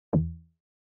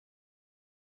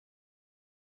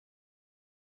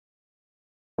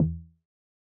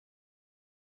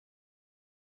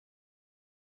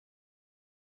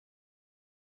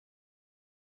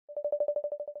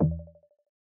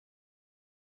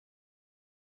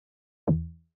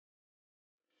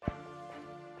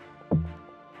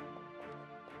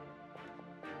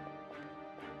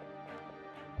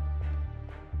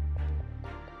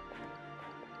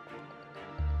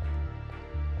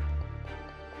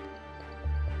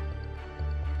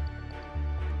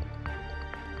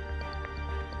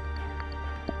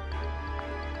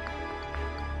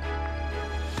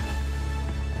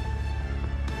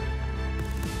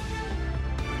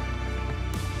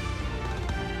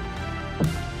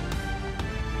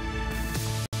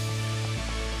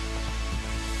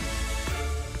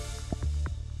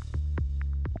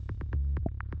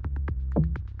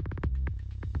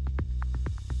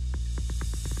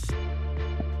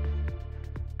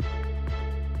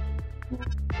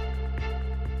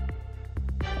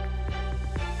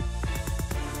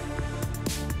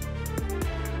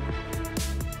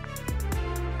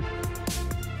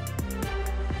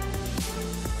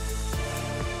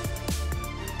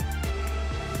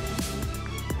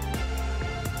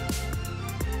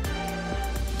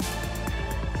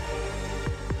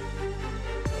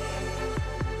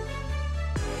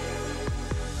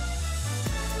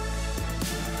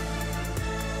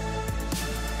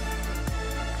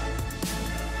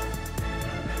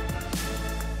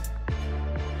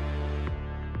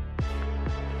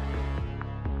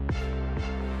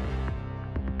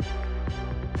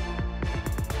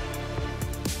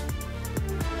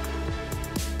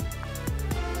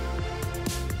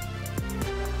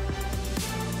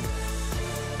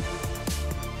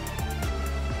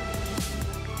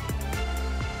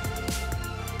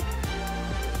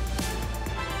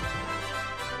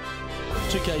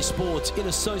2K Sports, in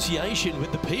association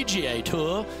with the Pga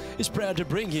Tour, is proud to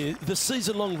bring you the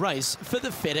season-long race for the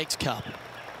FedEx Cup.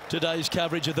 Today's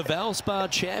coverage of the Valspar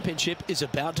Championship is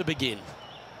about to begin.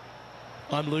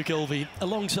 I'm Luke Elvey,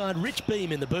 alongside Rich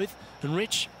Beam in the booth. And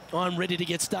Rich, I'm ready to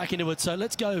get stuck into it, so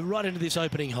let's go right into this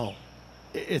opening hole.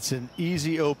 It's an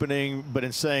easy opening, but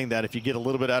in saying that, if you get a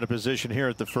little bit out of position here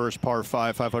at the first par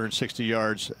 5, 560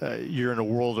 yards, you're in a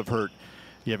world of hurt.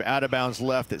 You have out-of-bounds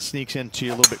left that sneaks into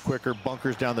you a little bit quicker,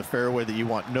 bunkers down the fairway that you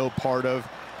want no part of.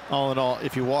 All in all,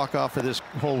 if you walk off of this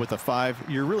hole with a 5,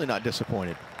 you're really not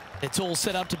disappointed. It's all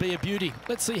set up to be a beauty.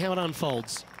 Let's see how it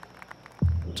unfolds.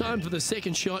 Time for the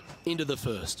second shot into the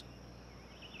first.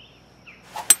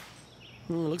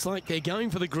 Looks like they're going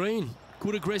for the green.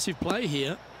 Good aggressive play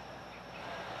here.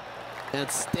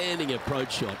 Outstanding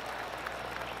approach shot.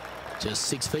 Just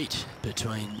 6 feet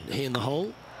between he and the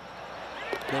hole.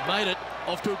 They've made it.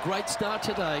 Off to a great start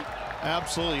today.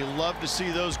 Absolutely. Love to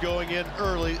see those going in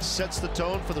early. Sets the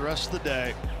tone for the rest of the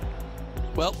day.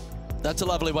 Well, that's a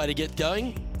lovely way to get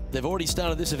going. They've already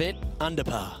started this event under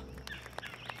par.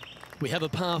 We have a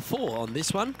par 4 on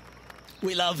this one.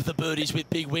 We love the birdies with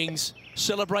big wings.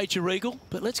 Celebrate your eagle,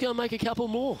 but let's go and make a couple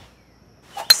more.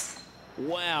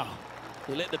 Wow.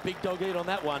 He let the big dog eat on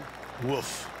that one.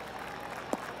 Woof.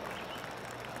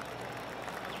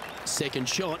 Second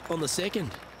shot on the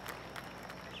second.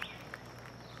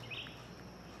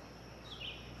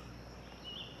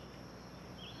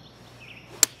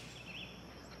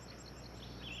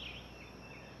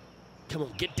 Come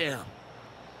on, get down.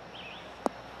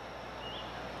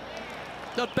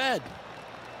 Not bad.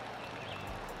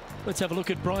 Let's have a look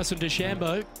at Bryson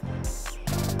DeChambeau.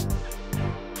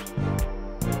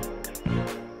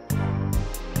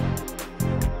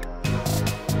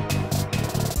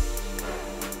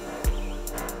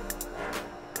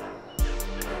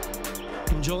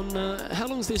 John, how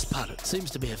long's this putt? It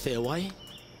seems to be a fair way.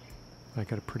 I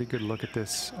got a pretty good look at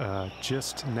this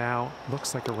just now.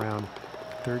 Looks like around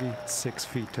 36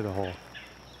 feet to the hole.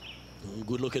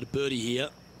 Good look at a birdie here.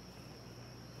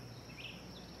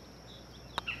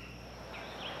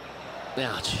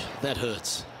 Ouch, that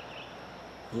hurts.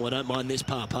 Oh, I don't mind this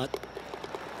par putt.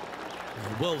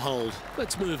 Well holed.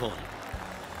 Let's move on.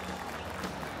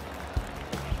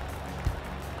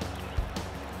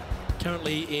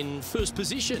 Currently in first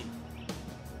position.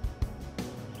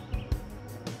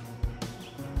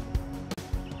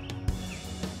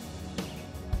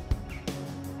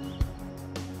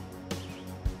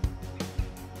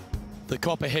 The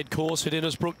Copperhead course at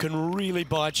Innisbrook can really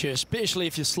bite you, especially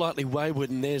if you're slightly wayward,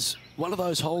 and there's one of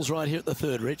those holes right here at the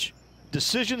third, Rich.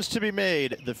 Decisions to be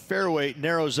made. The fairway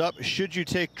narrows up. Should you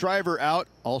take driver out?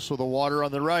 Also the water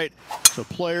on the right. So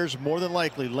players more than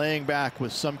likely laying back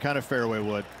with some kind of fairway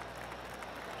wood.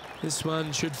 This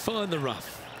one should find the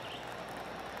rough.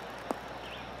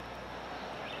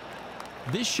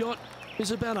 This shot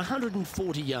is about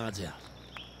 140 yards out.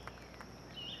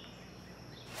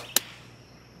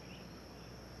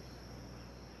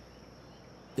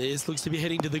 This looks to be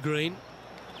heading to the green.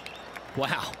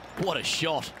 Wow, what a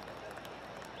shot.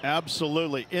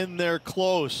 Absolutely. In there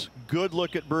close. Good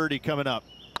look at birdie coming up.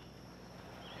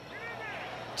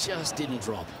 Just didn't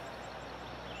drop.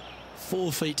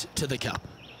 4 feet to the cup.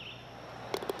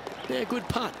 Yeah, good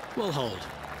putt. Well holed.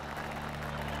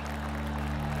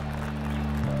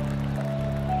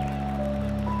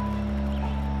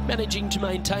 Managing to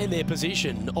maintain their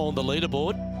position on the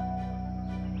leaderboard.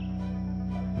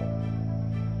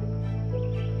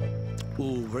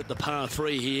 Ooh, we're at the par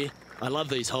 3 here. I love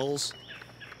these holes.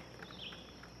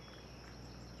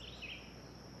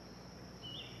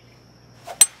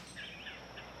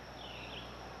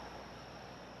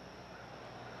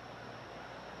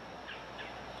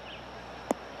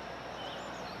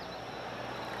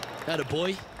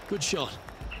 Attaboy, good shot.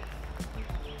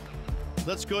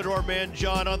 Let's go to our man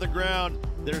John on the ground.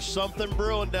 There's something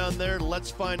brewing down there.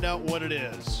 Let's find out what it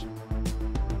is.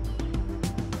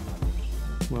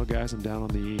 Well, guys, I'm down on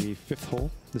the 5th hole.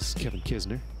 This is Kevin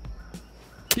Kisner.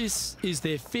 This is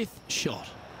their 5th shot.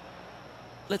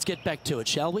 Let's get back to it,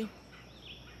 shall we?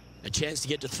 A chance to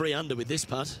get to 3 under with this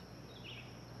putt.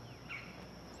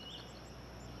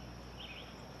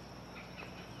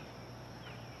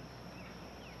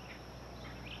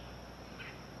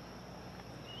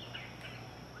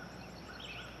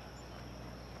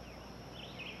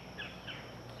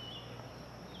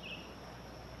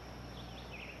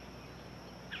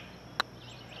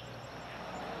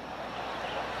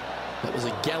 That was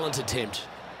a gallant attempt.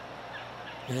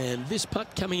 And this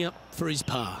putt coming up for his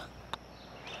par.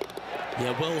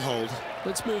 Yeah, well holed.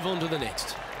 Let's move on to the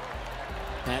next.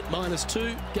 At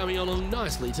 -2, going along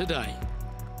nicely today.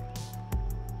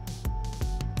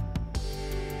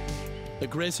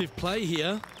 Aggressive play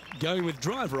here, going with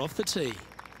driver off the tee.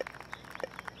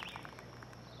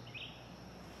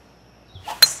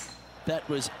 That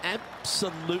was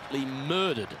absolutely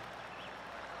murdered.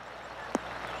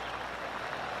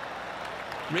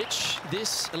 Rich,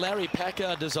 this Larry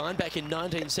Pga design back in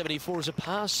 1974 is a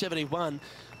par 71,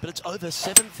 but it's over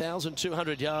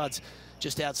 7,200 yards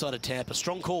just outside of Tampa.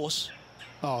 Strong course.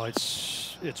 Oh,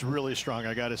 it's really strong.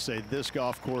 I got to say, this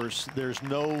golf course, there's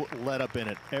no let up in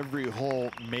it. Every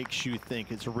hole makes you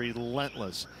think. It's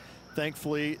relentless.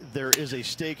 Thankfully, there is a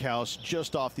steakhouse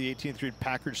just off the 18th Street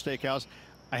Packard Steakhouse.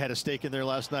 I had a steak in there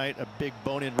last night, a big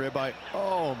bone-in ribeye.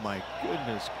 Oh my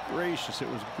goodness gracious, it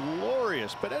was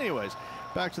glorious. But anyways,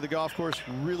 back to the golf course,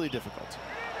 really difficult.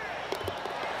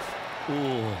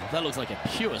 Ooh, that looks like a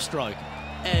pure stroke.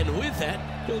 And with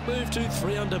that, he'll move to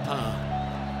 3 under par.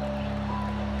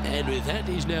 And with that,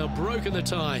 he's now broken the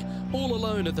tie, all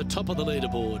alone at the top of the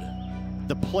leaderboard.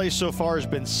 The play so far has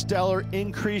been stellar,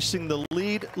 increasing the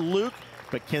lead, Luke.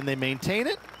 But can they maintain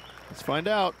it? Let's find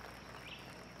out.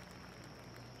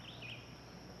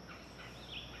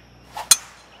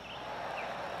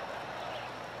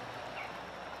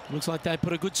 Looks like they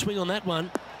put a good swing on that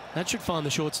one. That should find the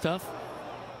short stuff.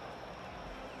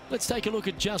 Let's take a look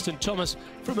at Justin Thomas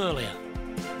from earlier.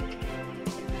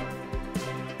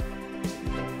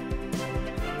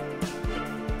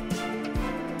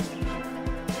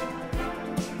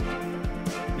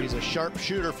 He's a sharp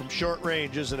shooter from short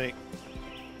range, isn't he?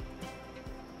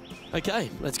 Okay,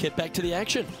 let's get back to the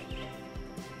action.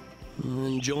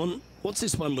 And John, what's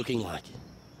this one looking like?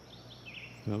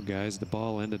 Well, guys, the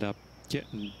ball ended up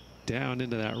getting down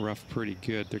into that rough pretty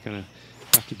good. They're going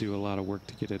to have to do a lot of work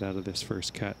to get it out of this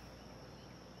first cut.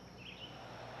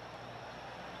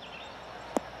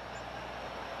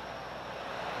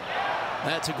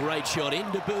 That's a great shot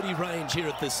into birdie range here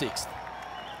at the 6th.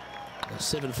 A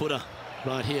 7-footer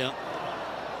right here.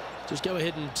 Just go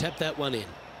ahead and tap that one in.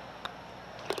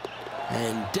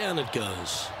 And down it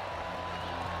goes.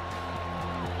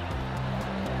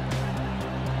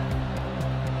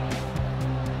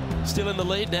 Still in the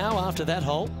lead now after that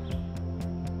hole.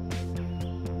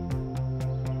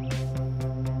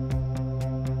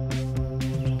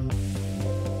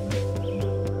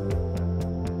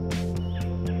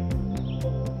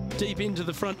 Deep into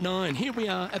the front 9. Here we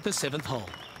are at the 7th hole.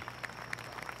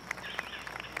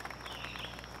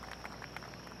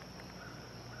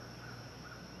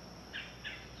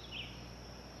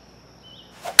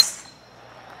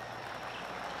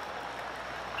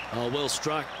 Oh, well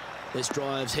struck. This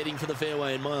drive's heading for the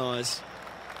fairway in my eyes.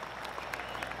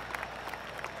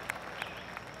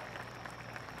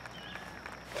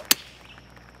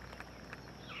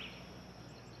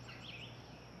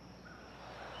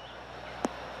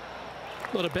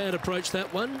 Not a bad approach,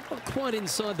 that one. Not quite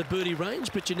inside the birdie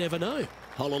range, but you never know.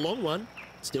 Hole a long one.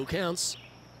 Still counts.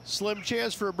 Slim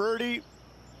chance for a birdie,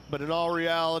 but in all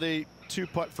reality,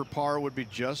 2-putt for par would be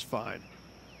just fine.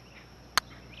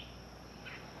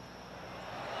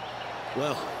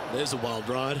 Well, there's a wild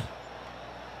ride.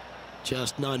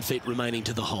 Just 9 feet remaining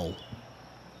to the hole.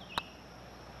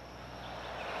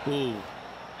 Ooh.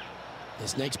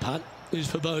 This next putt is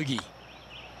for bogey.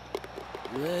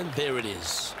 And there it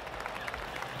is.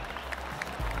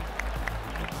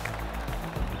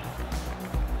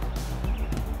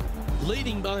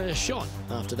 Leading by a shot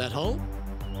after that hole.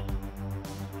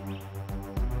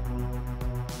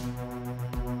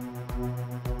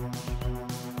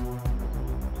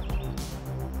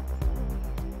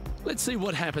 Let's see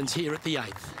what happens here at the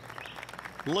 8th.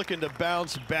 Looking to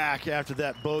bounce back after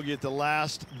that bogey at the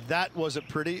last. That wasn't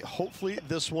pretty. Hopefully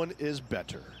this one is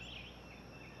better.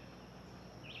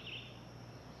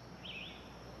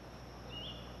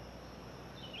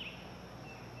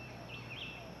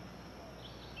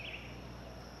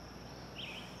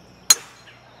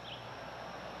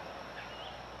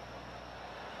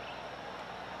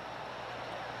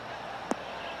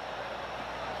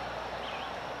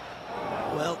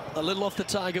 Well, a little off the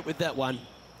target with that one.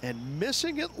 And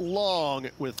missing it long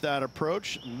with that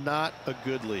approach, not a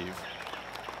good leave.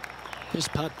 This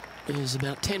putt is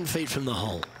about 10 feet from the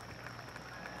hole.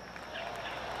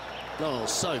 Oh,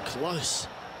 so close.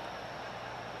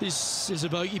 This is a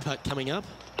bogey putt coming up.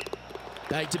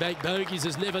 Back-to-back bogeys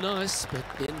is never nice, but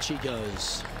in she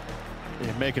goes.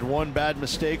 And making one bad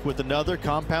mistake with another,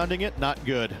 compounding it, not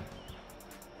good.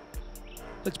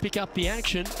 Let's pick up the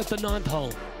action at the 9th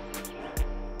hole.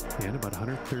 And about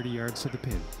 130 yards to the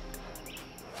pin.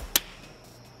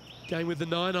 Going with the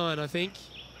 9-iron, I think.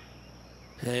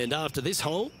 And after this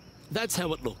hole, that's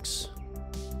how it looks.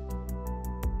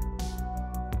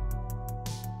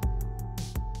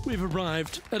 We've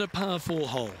arrived at a par 4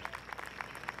 hole.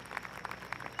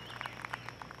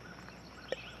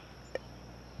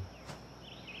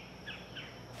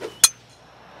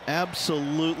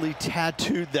 Absolutely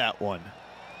tattooed that one.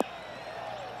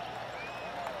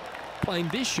 Playing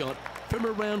this shot from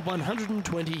around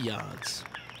 120 yards.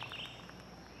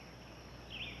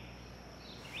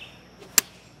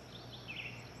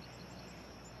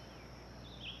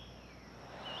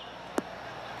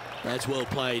 That's well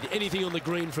played. Anything on the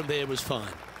green from there was fine.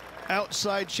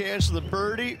 Outside chance of the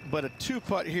birdie, but a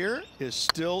two-putt here is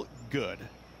still good.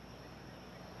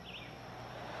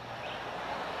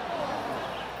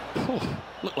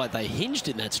 Looked like they hinged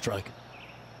in that stroke.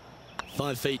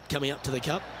 5 feet coming up to the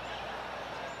cup.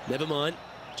 Never mind.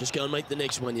 Just go and make the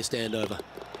next one you stand over.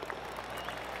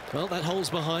 Well, that hole's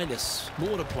behind us.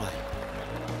 More to play.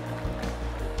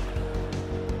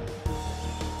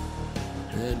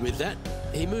 And with that,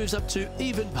 he moves up to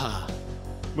even par.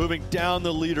 Moving down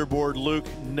the leaderboard, Luke,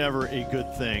 never a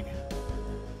good thing.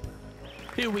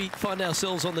 Here we find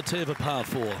ourselves on the tee of a par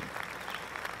 4.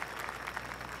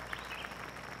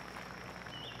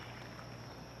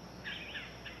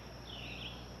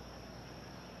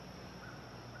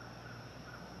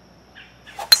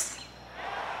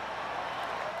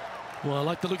 Well, I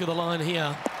like the look of the line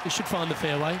here. He should find the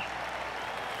fairway.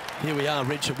 Here we are,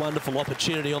 Rich, a wonderful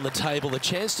opportunity on the table. The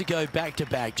chance to go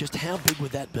back-to-back. Just how big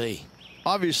would that be?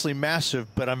 Obviously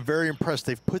massive, but I'm very impressed.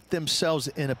 They've put themselves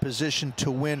in a position to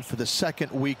win for the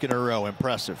second week in a row.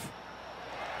 Impressive.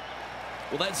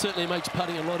 Well, that certainly makes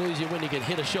putting a lot easier when you can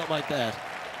hit a shot like that.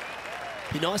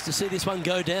 Be nice to see this one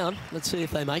go down. Let's see if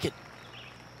they make it.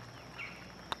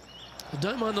 I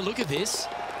don't mind the look of this.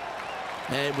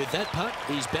 And with that putt,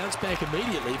 he's bounced back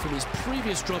immediately from his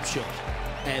previous drop shot.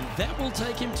 And that will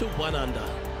take him to 1 under.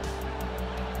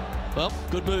 Well,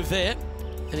 good move there.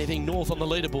 Anything north on the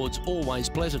leaderboard's always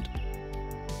pleasant.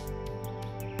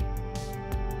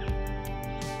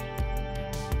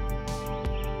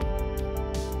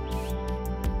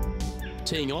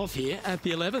 Teeing off here at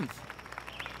the 11th.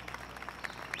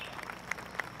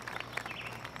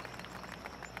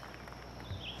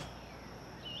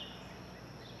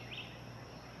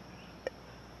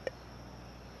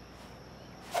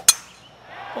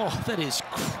 Oh, that is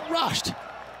crushed.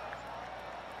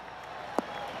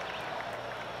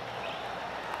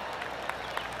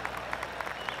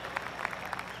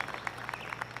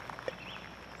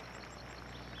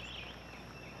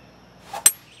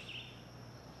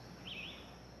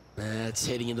 That's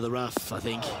heading into the rough, I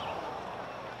think.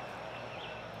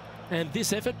 And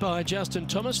this effort by Justin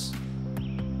Thomas.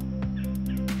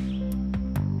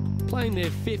 Playing their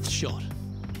 5th shot.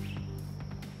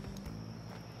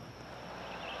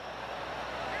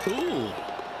 Ooh.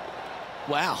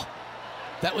 Wow.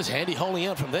 That was handy holding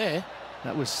out from there.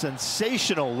 That was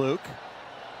sensational, Luke.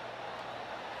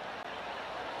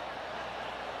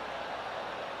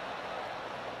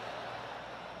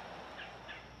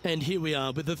 And here we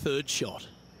are with the 3rd shot.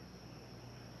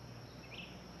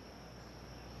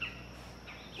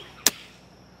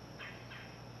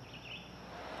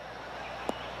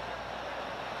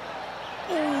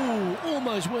 Ooh,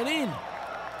 almost went in.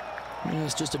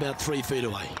 It's just about 3 feet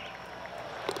away.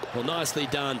 Well, nicely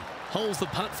done. Holds the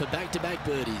putt for back-to-back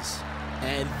birdies.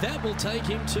 And that will take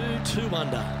him to 2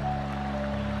 under.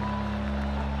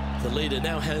 The leader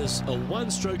now has a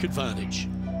 1-stroke advantage.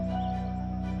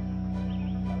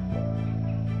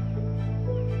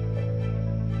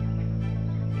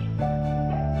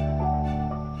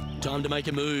 Time to make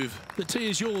a move. The tee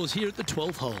is yours here at the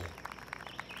 12th hole.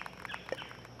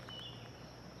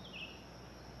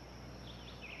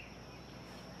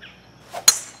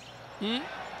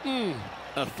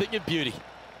 A thing of beauty.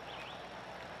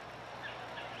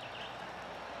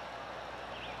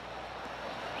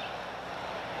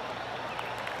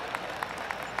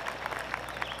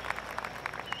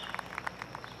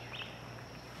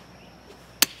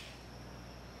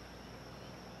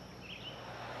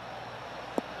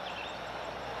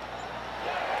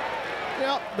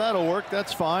 Yeah, that'll work.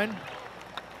 That's fine.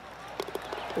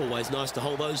 Always nice to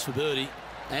hold those for birdie.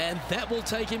 And that will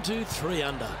take him to 3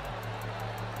 under.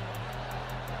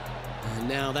 And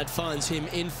now that finds him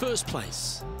in 1st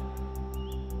place.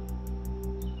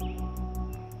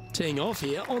 Teeing off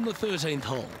here on the 13th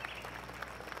hole.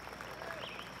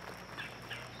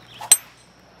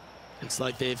 Looks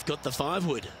like they've got the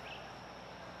 5-wood.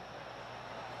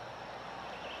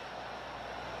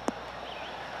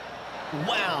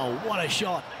 Wow, what a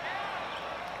shot.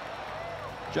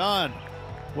 John,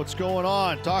 what's going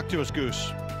on? Talk to us,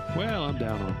 Goose. Well, I'm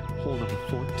down on hole number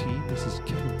 14. This is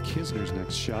Kevin Kisner's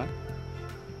next shot.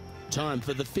 Time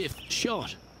for the 5th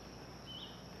shot.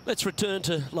 Let's return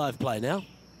to live play now.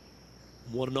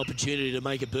 What an opportunity to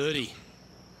make a birdie.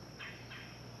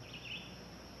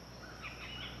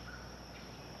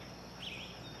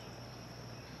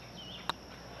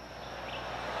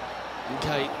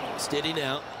 Steady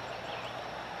now.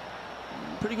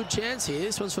 Pretty good chance here.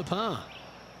 This one's for par.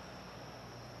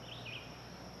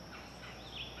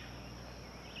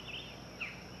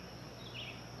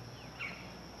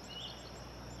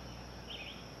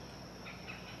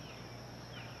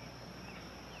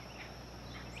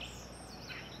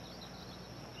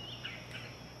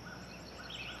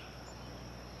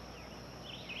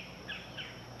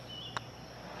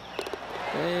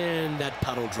 And that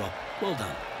puddle drop. Well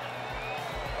done.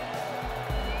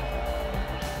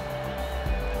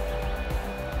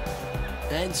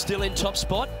 And still in top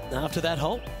spot after that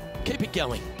hole. Keep it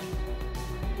going.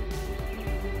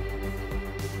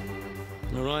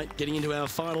 All right, getting into our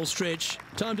final stretch.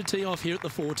 Time to tee off here at the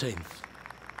 14th.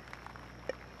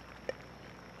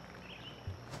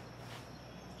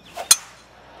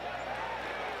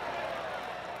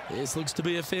 This looks to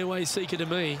be a fairway seeker to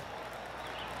me.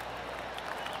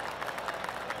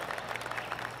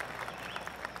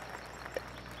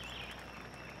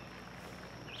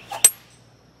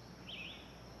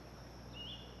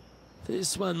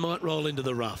 This one might roll into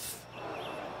the rough.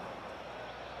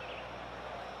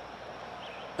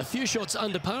 A few shots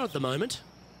under par at the moment.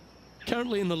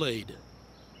 Currently in the lead.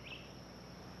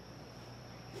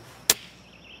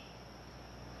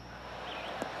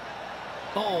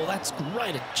 Oh, that's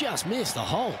great. It just missed the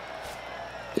hole.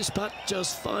 This putt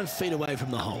just 5 feet away from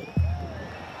the hole.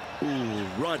 Ooh,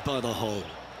 right by the hole.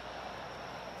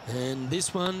 And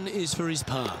this one is for his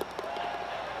par.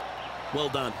 Well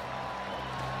done.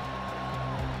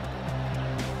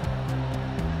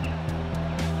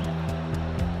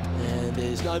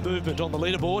 There's no movement on the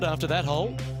leaderboard after that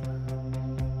hole.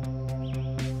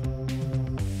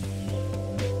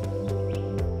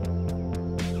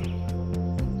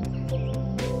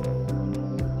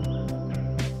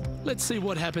 Let's see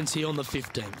what happens here on the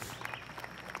 15th.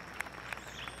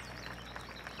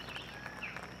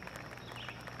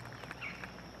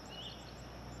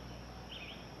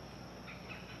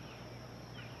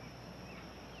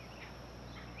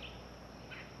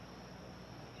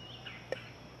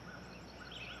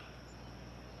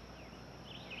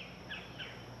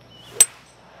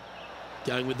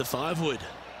 Going with the 5-wood.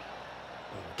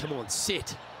 Oh, come on,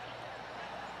 sit.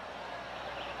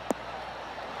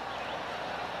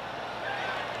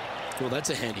 Well, that's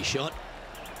a handy shot.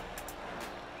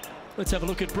 Let's have a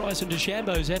look at Bryson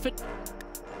DeChambeau's effort.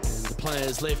 And the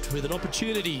players left with an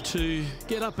opportunity to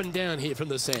get up and down here from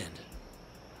the sand.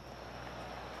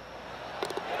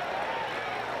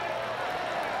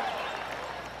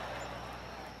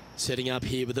 Setting up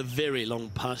here with a very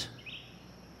long putt.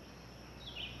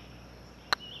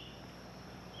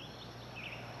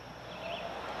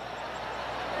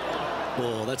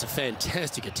 Oh, that's a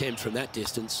fantastic attempt from that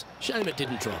distance. Shame it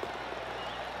didn't drop.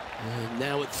 And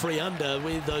now at 3 under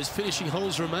with those finishing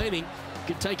holes remaining,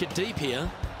 could take it deep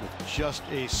here. With just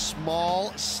a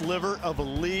small sliver of a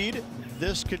lead,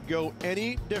 this could go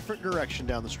any different direction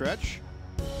down the stretch.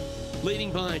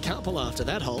 Leading by a couple after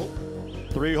that hole.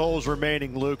 3 holes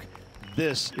remaining, Luke.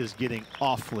 This is getting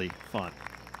awfully fun.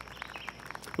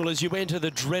 Well, as you enter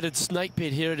the dreaded snake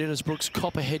pit here at Innisbrook's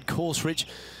Copperhead Course, Rich,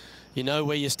 you know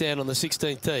where you stand on the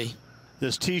 16th tee.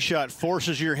 This tee shot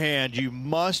forces your hand. You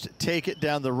must take it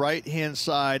down the right-hand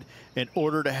side in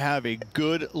order to have a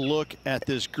good look at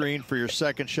this green for your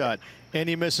second shot.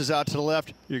 Any misses out to the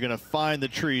left, you're going to find the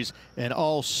trees and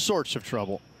all sorts of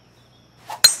trouble.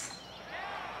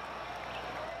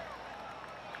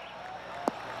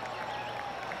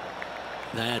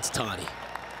 That's tidy.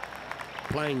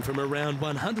 Playing from around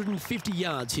 150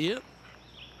 yards here.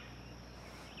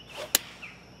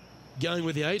 Going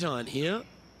with the 8-iron here.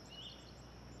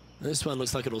 This one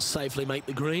looks like it'll safely make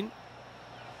the green.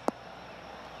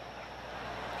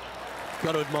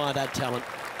 Got to admire that talent.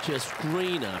 Just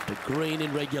green after green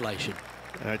in regulation.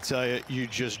 I tell you, you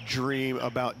just dream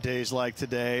about days like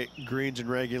today. Greens in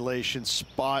regulation,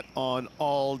 spot on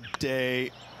all day.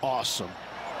 Awesome.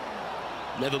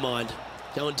 Never mind.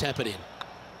 Go and tap it in.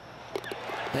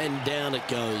 And down it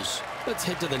goes. Let's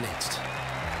head to the next.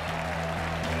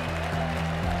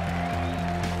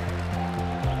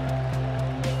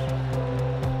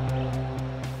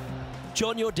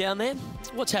 John, you're down there.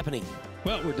 What's happening?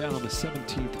 Well, we're down on the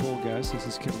 17th hole, guys. This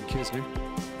is Kevin Kisner.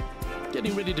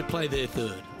 Getting ready to play their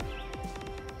third.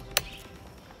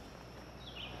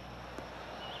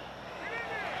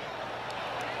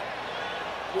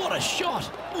 What a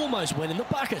shot! Almost went in the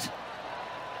bucket.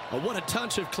 Oh, what a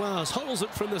touch of class. Holds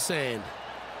it from the sand.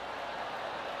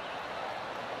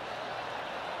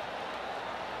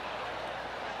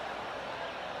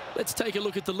 Let's take a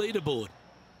look at the leaderboard.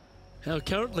 Our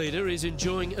current leader is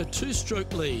enjoying a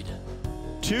 2-stroke lead.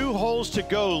 2 holes to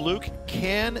go, Luke.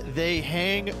 Can they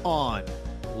hang on?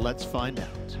 Let's find out.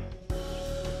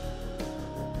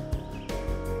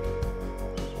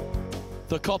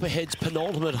 The Copperhead's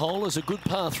penultimate hole is a good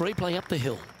par 3 playing up the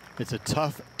hill. It's a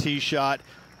tough tee shot,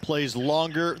 plays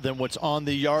longer than what's on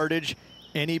the yardage.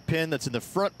 Any pin that's in the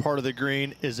front part of the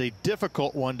green is a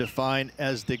difficult one to find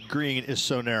as the green is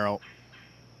so narrow.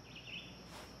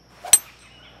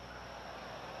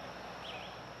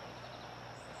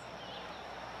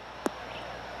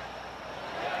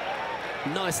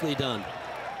 Nicely done.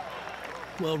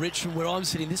 Well, Rich, from where I'm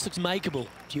sitting, this looks makeable.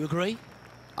 Do you agree?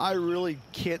 I really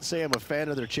can't say I'm a fan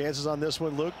of their chances on this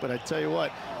one, Luke, but I tell you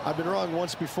what, I've been wrong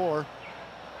once before.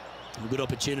 A good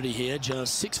opportunity here,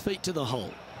 just 6 feet to the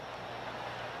hole.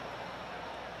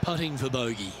 Putting for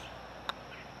bogey.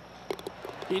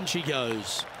 In she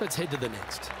goes. Let's head to the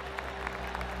next.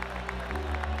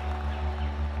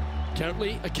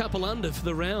 Currently a couple under for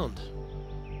the round.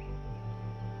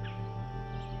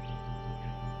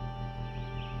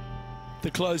 The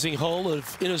closing hole of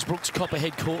Innisbrook's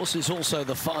Copperhead course is also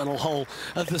the final hole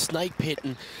of the Snake Pit,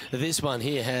 and this one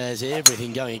here has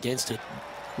everything going against it.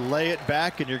 Lay it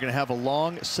back and you're going to have a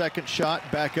long second shot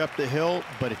back up the hill,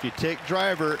 but if you take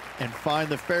driver and find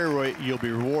the fairway, you'll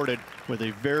be rewarded with a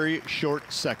very short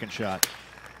second shot.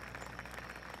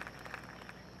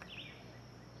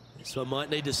 This one might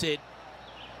need to sit.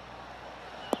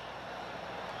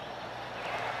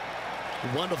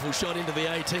 Wonderful shot into the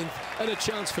 18th and a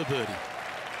chance for birdie.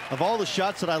 Of all the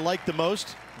shots that I like the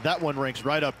most, that one ranks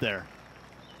right up there.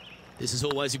 This is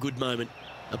always a good moment.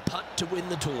 A putt to win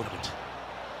the tournament.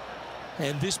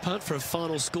 And this putt for a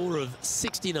final score of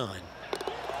 69.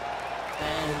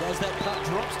 And as that putt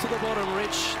drops to the bottom,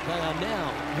 Rich, they are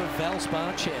now the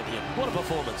Valspar champion. What a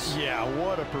performance. Yeah,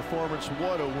 what a performance,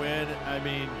 what a win. I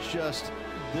mean, just,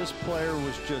 this player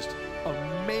was just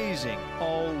amazing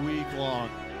all week long.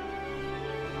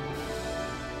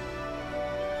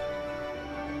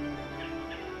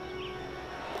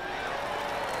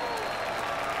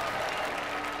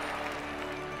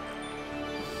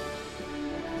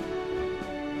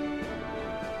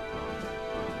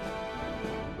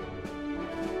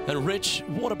 And Rich,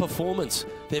 what a performance.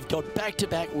 They've got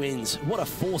back-to-back wins. What a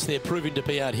force they're proving to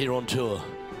be out here on tour.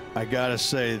 I gotta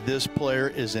say, this player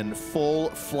is in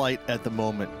full flight at the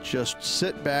moment. Just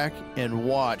sit back and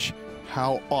watch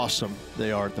how awesome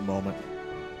they are at the moment.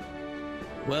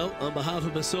 Well, on behalf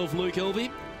of myself, Luke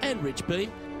Elvey, and Rich B,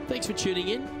 thanks for tuning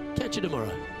in. Catch you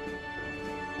tomorrow.